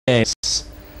Yes.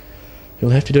 You'll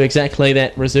have to do exactly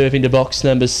that. Reserve into box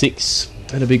number 6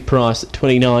 at a big price at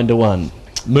 29 to 1.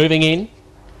 Moving in.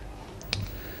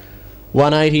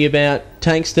 180 about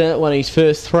Tankster. Won his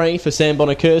first 3 for Sam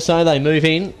Bonacurso. They move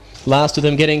in. Last of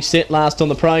them getting set last on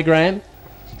the program.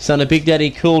 Son of Big Daddy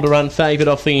Cool to run favoured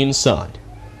off the inside.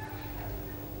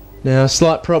 Now, a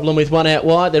slight problem with one out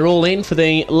wide. They're all in for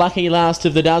the lucky last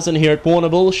of the dozen here at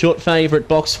Warrnambool. Short favourite,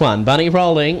 box 1. Bunny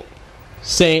rolling.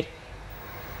 Set.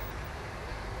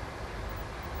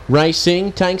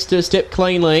 Racing. Tankster step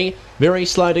cleanly. Very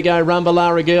slow to go.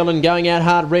 Rumbalara Girl and going out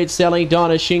hard. Red Sally.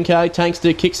 Dinah Shinko.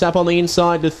 Tankster kicks up on the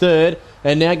inside to third.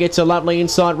 And now gets a lovely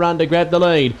inside run to grab the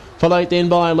lead. Followed then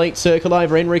by Elite Circle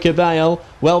over Enrica Bale.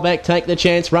 Well back, Take the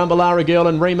Chance. Rumbalara Girl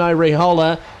and Remo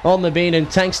Rihola on the bend.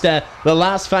 And Tankster, the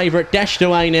last favourite, dashed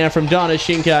away now from Dinah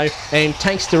Shinko. And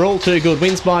Tankster, all too good,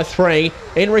 wins by 3.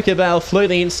 Enrica Bale flew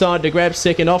the inside to grab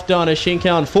second off Dinah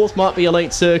Shinko. And fourth might be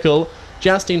Elite Circle,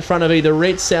 just in front of either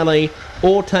Red Sally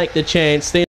or Take the Chance. Then